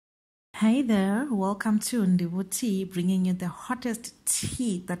Hey there, welcome to Ndibu Tea, bringing you the hottest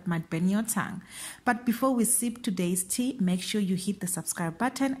tea that might burn your tongue. But before we sip today's tea, make sure you hit the subscribe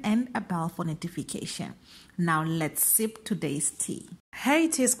button and a bell for notification. Now let's sip today's tea. Hey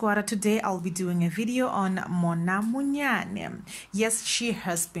Tea Squatter, today I'll be doing a video on Monyane. Yes, she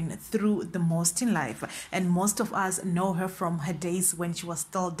has been through the most in life, and most of us know her from her days when she was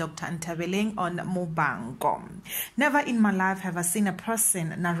still Dr. Ntabeleng on Mubango. Never in my life have I seen a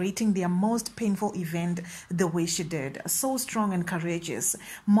person narrating their most painful event the way she did. So strong and courageous.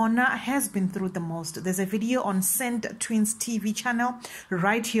 Mona has been through the most. There's a video on Send Twins TV channel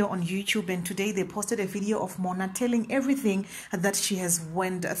right here on YouTube, and today they posted a video of Mona telling everything that she has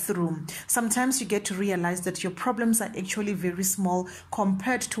went through. Sometimes you get to realize that your problems are actually very small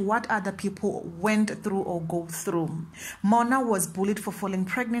compared to what other people went through or go through. Mona was bullied for falling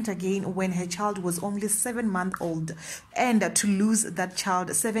pregnant again when her child was only 7 months old, and to lose that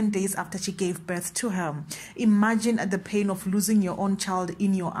child 7 days after she gave birth to her. Imagine the pain of losing your own child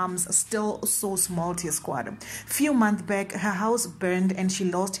in your arms, still so small, Tea Squad. Few months back, her house burned and she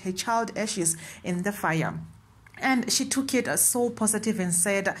lost her child ashes in the fire. And she took it as so positive and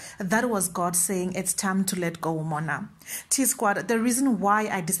said that was God saying it's time to let go, Mona. Tea Squad, the reason why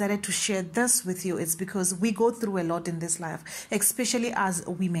I decided to share this with you is because we go through a lot in this life, especially as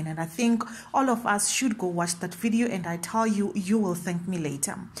women. And I think all of us should go watch that video, and I tell you, you will thank me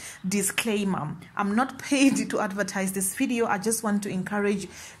later. Disclaimer, I'm not paid to advertise this video. I just want to encourage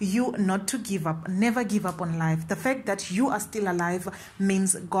you not to give up. Never give up on life. The fact that you are still alive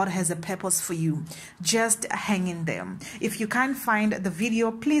means God has a purpose for you. Just hang in there. If you can't find the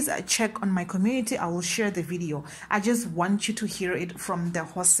video, please check on my community. I will share the video. I just want you to hear it from the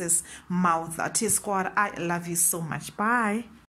horse's mouth. Tea Squad, I love you so much. Bye.